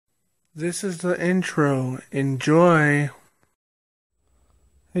This is the intro. Enjoy.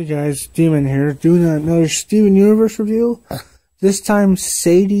 Hey guys, Demon here, doing another Steven Universe review. This time,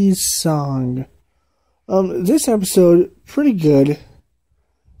 Sadie's song. This episode, pretty good.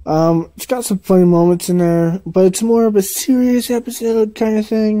 It's got some funny moments in there, but it's more of a serious episode kind of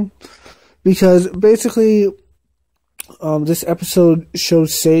thing. Because basically, this episode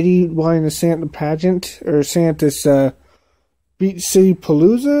shows Sadie wanting to sing at the pageant, or sing at this, Beach City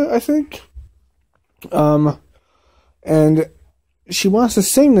Palooza, I think. And she wants to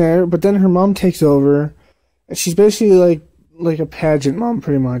sing there, but then her mom takes over, and she's basically like a pageant mom,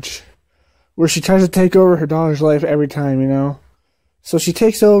 pretty much, where she tries to take over her daughter's life every time, you know. So she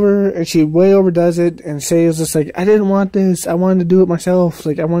takes over, and she way overdoes it, and Sadie's just like, I didn't want this, I wanted to do it myself,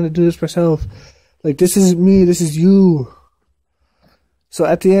 I wanted to do this myself, this isn't me, this is you. So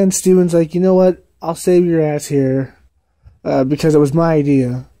at the end, Steven's like, you know what, I'll save your ass here, because it was my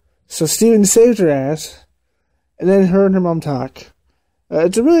idea. So Steven saves her ass, and then her and her mom talk.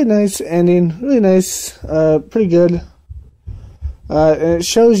 It's a really nice ending, really nice, pretty good. And it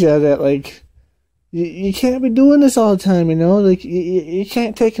shows you that, you can't be doing this all the time, you know? You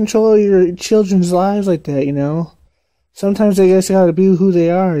can't take control of your children's lives like that, you know? Sometimes they just gotta be who they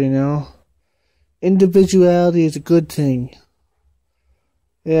are, you know? Individuality is a good thing.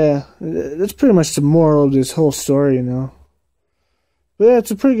 Yeah, that's pretty much the moral of this whole story, you know? But yeah,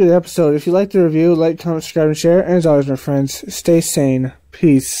 it's a pretty good episode. If you like the review, like, comment, subscribe, and share. And as always, my friends, stay sane.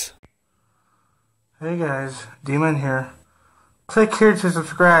 Peace. Hey guys, Demon here. Click here to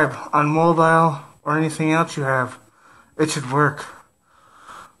subscribe on mobile or anything else you have. It should work.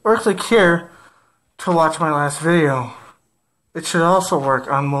 Or click here to watch my last video. It should also work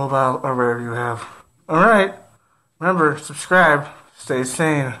on mobile or wherever you have. Alright, remember, subscribe, stay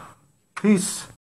sane. Peace.